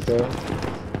plays like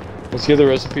that? Let's get the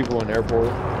rest of the people in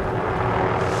airport.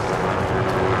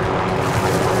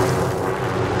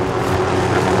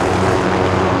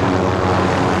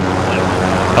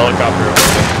 Helicopter over there.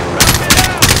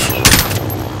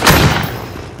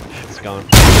 It's gone.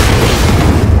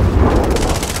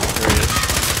 There he is.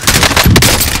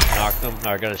 Knocked him. No,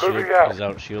 I got a shield. He's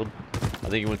out of shield. I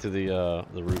think he went through the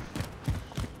roof.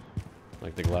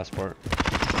 Like the glass part.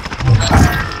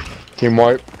 Team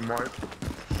wipe.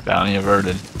 Bounty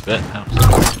averted. Bet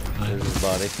house. There's his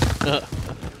body.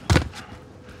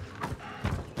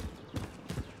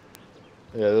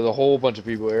 Yeah, there's a whole bunch of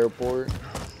people at airport.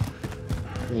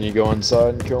 And you go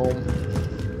inside and kill them.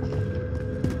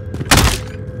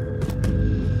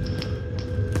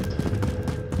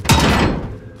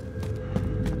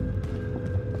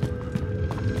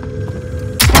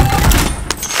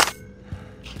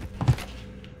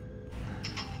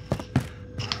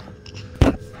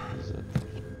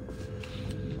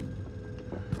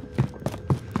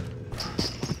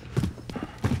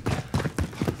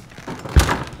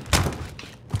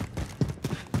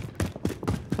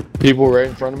 People right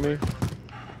in front of me.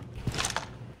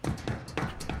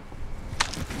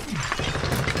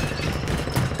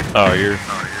 Oh, you're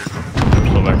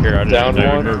still back here. I didn't Down know you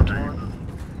one. moved.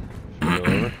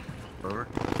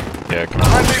 Yeah, come on.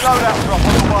 Friendly loadout drop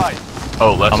on the way.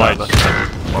 Oh, left I side. might, Left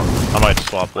side. I might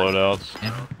swap loadouts.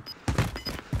 Damn it.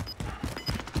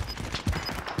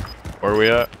 Where are we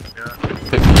at? Pick me up.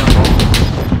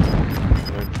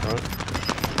 Right in front.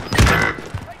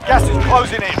 Gas is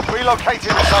closing in. Relocating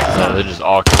the No, zone. they're just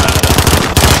all coming out of that.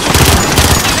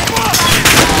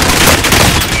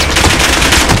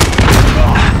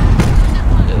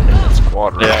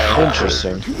 Squad Yeah.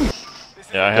 Interesting.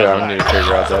 Yeah, I had Yeah, one. I need to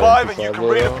figure out Survive that and you can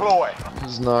MP5 loadout. redeploy.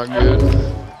 This is not good.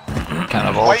 Kind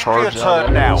of all Wait for your charged out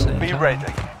turn there at now. the same Be time.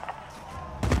 ready.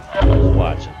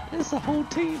 Watch it. It's the whole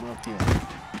team up here.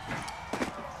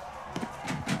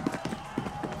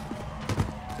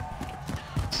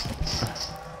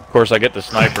 Of course, I get the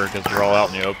sniper because we're all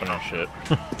out in the open and shit.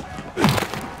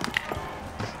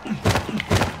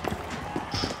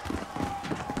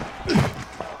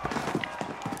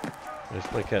 Nice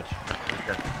play catch.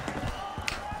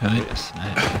 Nice,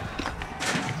 nice.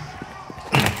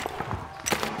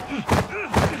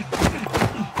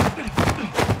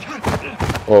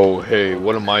 Oh, hey,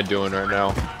 what am I doing right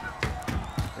now?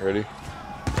 Ready?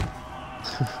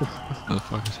 What the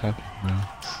fuck is happening, bro?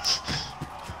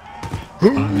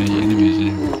 How many enemies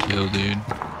did you kill, dude?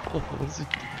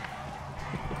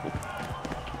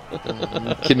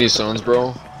 Kidney stones,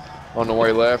 bro. I don't know why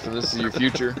you're laughing. This is your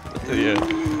future.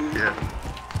 Yeah.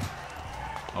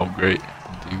 Oh, great.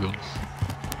 Eagles.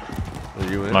 Are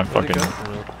you in? My Where'd he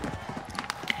fucking- go?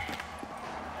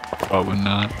 Probably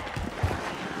not.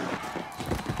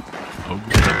 Oh,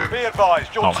 great. Be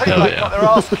advised, your Oh, hell teammate yeah. got their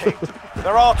ass kicked.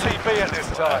 They're RTB at this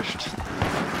time.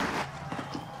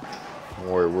 Don't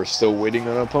worry, we're still waiting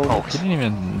on Oh, opponents. he didn't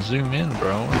even zoom in,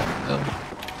 bro. What the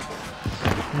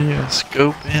hell? Yeah,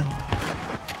 scope in.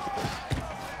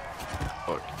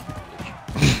 Fuck.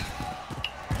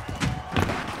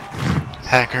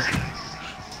 Hacker.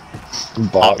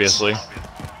 Bots. Obviously.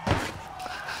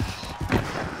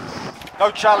 No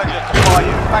challenger to fight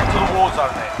you. Back to the war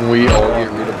zone then. We all get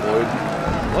redeployed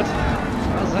What?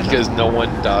 How's that because no one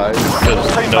died.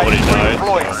 Because Teammate nobody is died.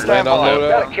 redeployed. Stand Land on by.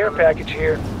 loadout. care package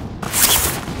here.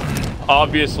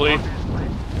 Obviously.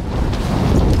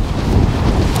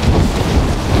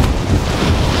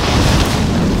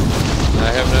 I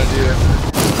have an idea.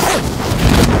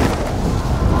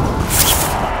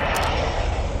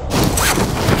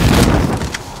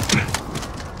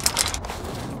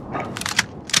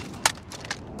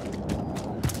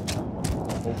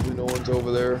 Hopefully no one's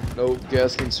over there. Nope,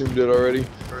 gas consumed it already.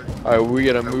 Alright, we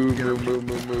gotta move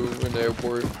in the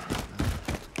airport.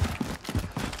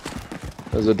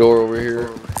 There's a door over here.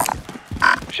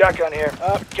 Shotgun here.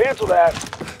 Cancel that.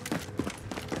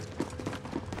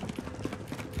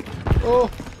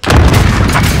 Oh!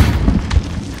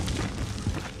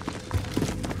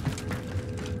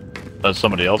 That's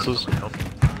somebody else's? Yeah.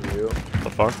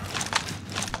 The fuck?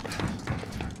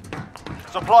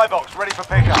 Supply box ready for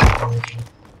pickup.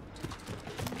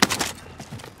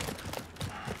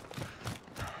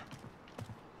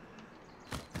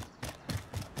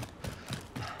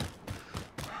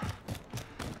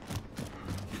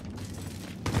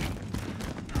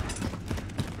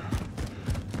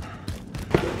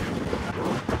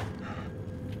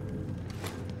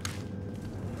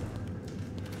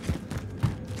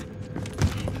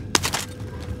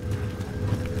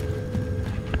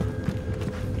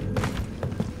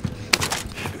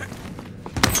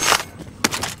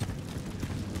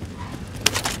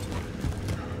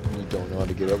 Don't know how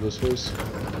to get up this place.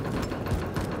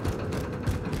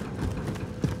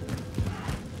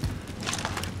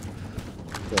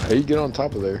 How do you get on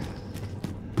top of there?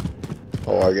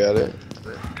 Oh, I got it.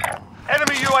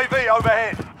 Enemy UAV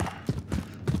overhead.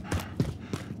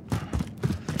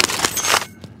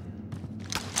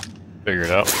 Figure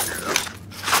it out.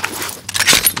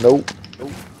 Nope.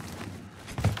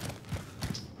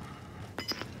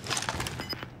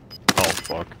 Oh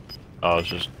fuck. Oh, it's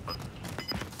just.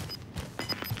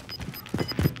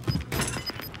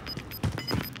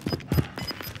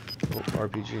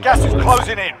 RPG. Gas is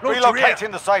closing in.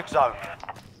 Relocating the safe zone.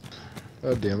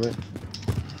 God damn it.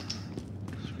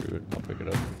 Screw it, I'll pick it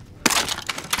up.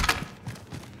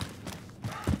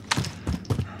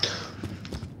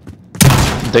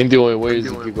 I think the only way is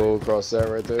if you go across that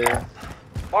right there.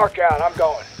 Mark out. I'm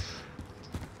going.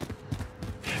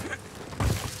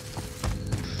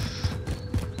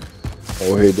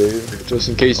 Oh, hey, Dave. Just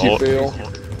in case you fail.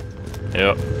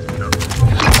 Yep.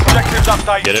 Objectives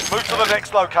updated. Get it. Move to the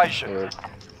next location.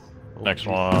 Next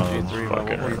one.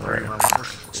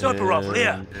 Sniper rifle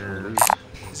here.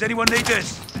 Does anyone need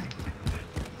this?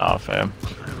 Ah, fam.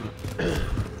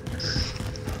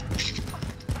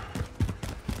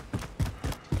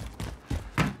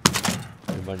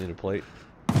 Anybody need a plate?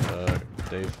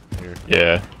 Dave, here.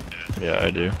 Yeah. Yeah,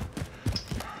 I do.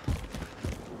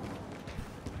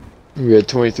 We got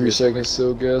 23 seconds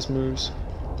till gas moves.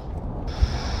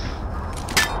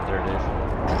 There, Dave.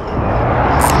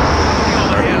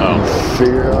 Oh.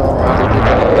 Figure out how to get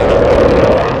down there.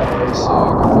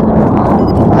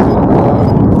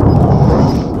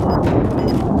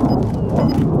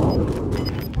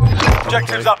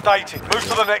 Objectives updated. Move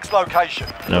to the next location.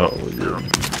 No.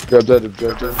 Grab that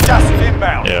objective. Gas is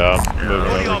inbound. Yeah, I'm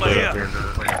moving over to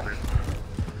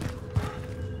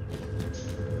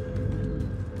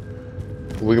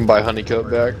it. We can buy Honeycutt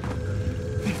back.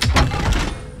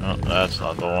 No, that's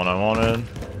not the one I wanted.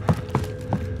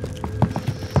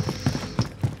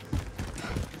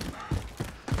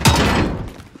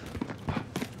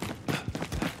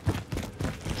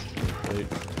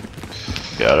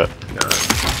 Got it.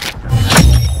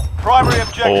 Primary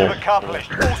objective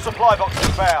accomplished. All supply boxes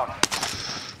found.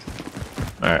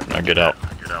 Alright, now get out.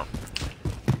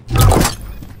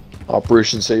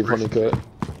 Operation Save Honeycutt.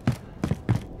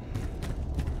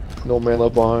 No man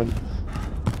left behind.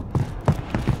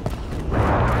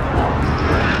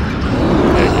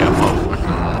 Heck yeah,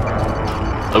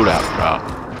 motherfucker. Load out, bro.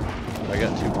 I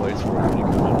got 2 plates for when you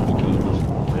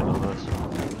come in on this.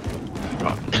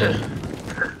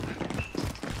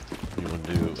 You want to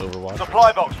do Overwatch?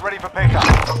 Supply box ready for pickup.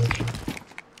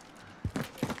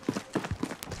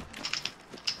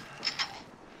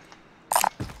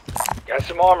 Got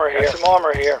some armor here. Got some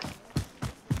armor here.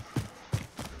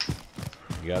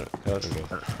 You got it? Cut it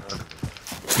or go?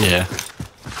 Yeah.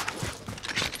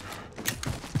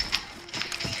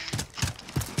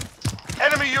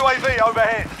 Enemy UAV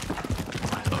overhead.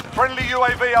 Friendly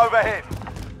UAV overhead.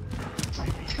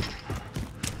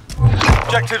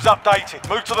 Objectives updated.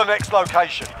 Move to the next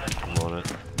location. I'm on it.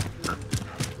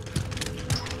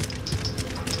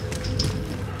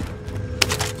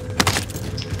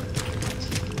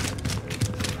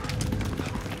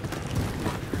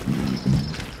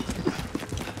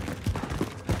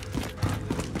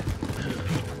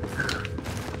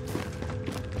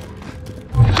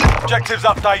 Objectives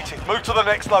updated. Move to the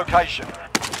next location.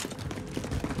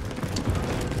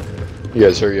 You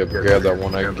guys hurry up and grab that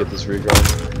one. I can get this recon.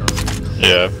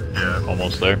 Yeah,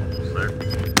 almost there.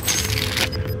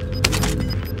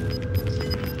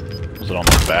 Was it on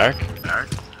the back?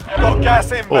 Got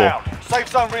gas inbound. Safe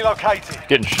zone relocated.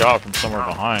 Getting shot from somewhere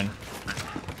behind.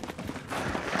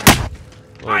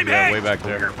 Oh, yeah, way back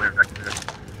there.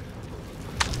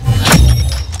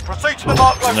 Proceed to the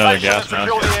marked Another location and gas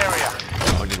secure mask. the area.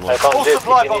 I need one. All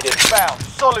supply boxes found.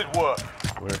 Solid work.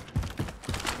 Where?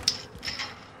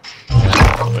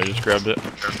 I just grabbed it.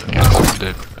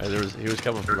 He was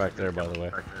coming from back there, by the way.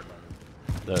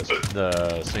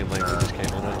 The same lane we just came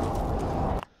in at.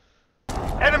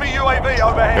 Enemy UAV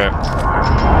overhead.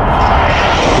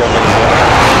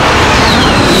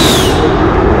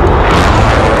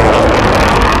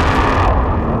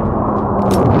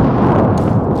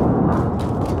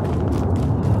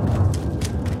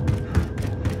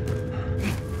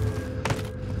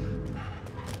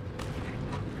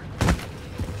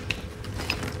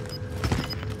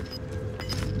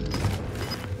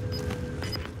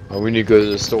 Oh, we need to go to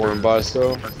the store and buy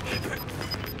stuff.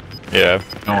 Yeah.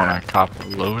 I want to cop a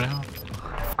loadout.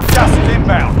 Gas is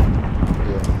inbound.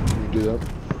 Yeah, we can do that.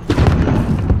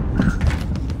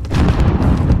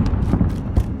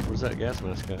 Where's that gas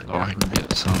mask at? Oh, I can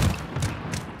get some.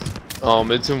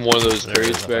 It's in one of those There it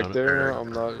crates is, I back found it. there.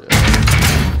 I'm not.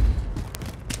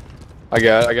 I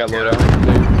got loadout.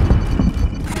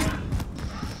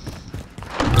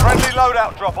 Friendly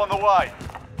loadout drop on the way.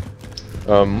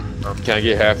 Can I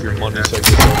get half your money so I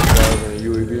can get $75 in a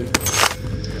UAV?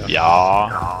 Yeah.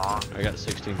 I got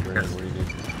 16 grand. What do you need?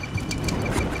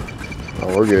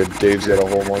 Oh, we're good. Dave's got a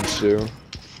whole bunch too.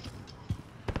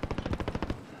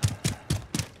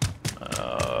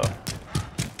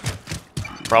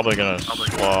 Probably gonna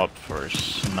swap for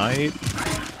snipe.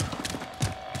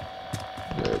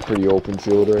 Yeah, pretty open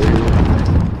field right here.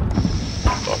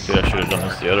 Fuck yeah, I should have done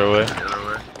this the other way.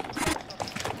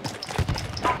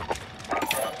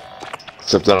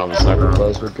 Except that I'm a sniper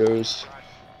class with Ghost.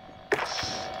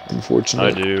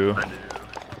 Unfortunate. I do.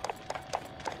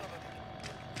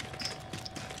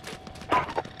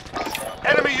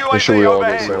 Enemy UAV Make sure we all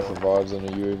get overhead. self revives on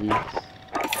a UAV.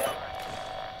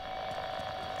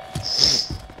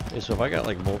 Hey, so if I got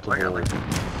like multiple,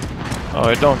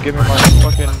 Oh, don't give me my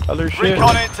fucking other shit.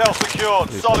 Recon intel secured.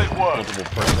 Solid work. multiple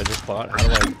perks I just bought, how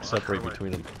do I separate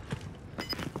between them?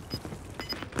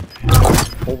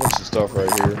 Whole bunch of stuff right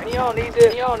here. You don't need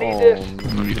this. You don't need this. I'm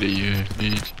gonna get a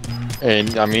UAV.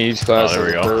 And I mean each class Oh, there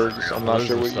has we a go. perk. I'm not Those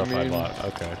sure are the what you stuff I mean. bought.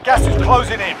 Okay. Gas is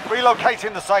closing in.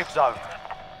 Relocating the safe zone.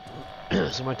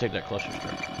 Somebody take that cluster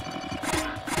strike.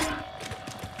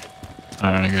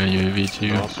 Alright, I got a UAV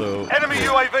too. Also, Enemy here,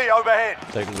 UAV overhead.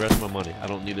 take the rest of my money. I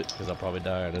don't need it because I'll probably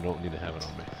die and I don't need to have it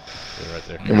on me. They're right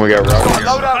there. And we got rockets.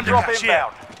 Loadout drop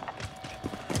inbound.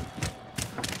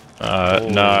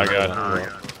 No,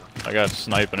 I got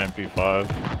snipe and MP5.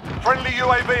 Friendly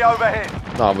UAV overhead.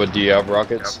 Nah, but do you have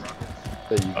rockets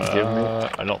that you can give me?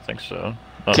 I don't think so.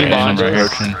 Team Okay, behind right here.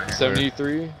 us.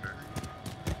 73.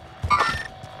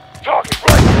 Target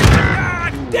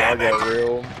right. Ooh, I got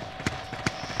real.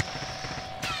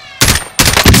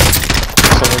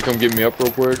 Someone come get me up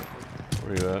real quick.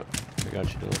 Where you at? I got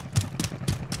you, Dylan.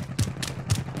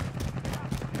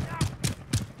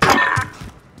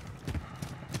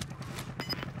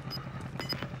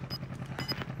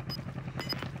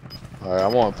 Alright, I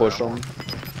want to push them.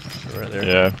 They're right there.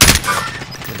 Yeah.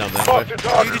 They're down that way.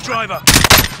 Need a driver.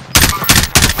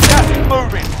 Gas is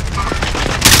moving.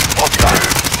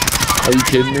 Are you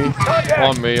kidding me?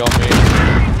 On me, on me.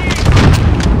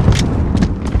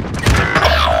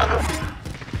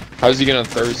 How's he gonna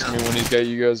thirst me when he's got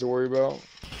you guys to worry about?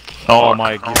 Oh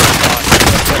my god.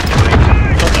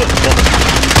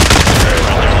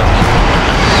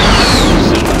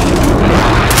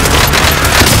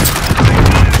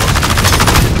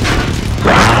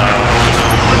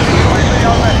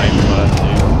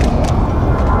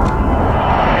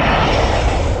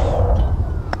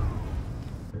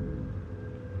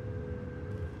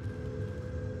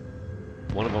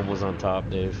 One of them was on top,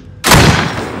 Dave. It's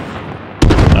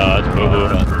boo-boo.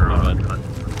 My bad.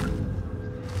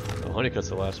 Oh, Honeycut's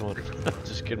the last one.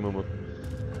 Just kidding, Momo.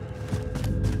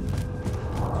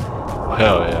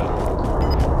 Hell yeah.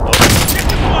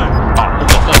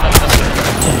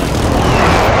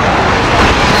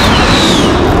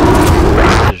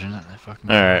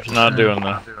 Alright, not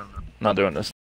doing this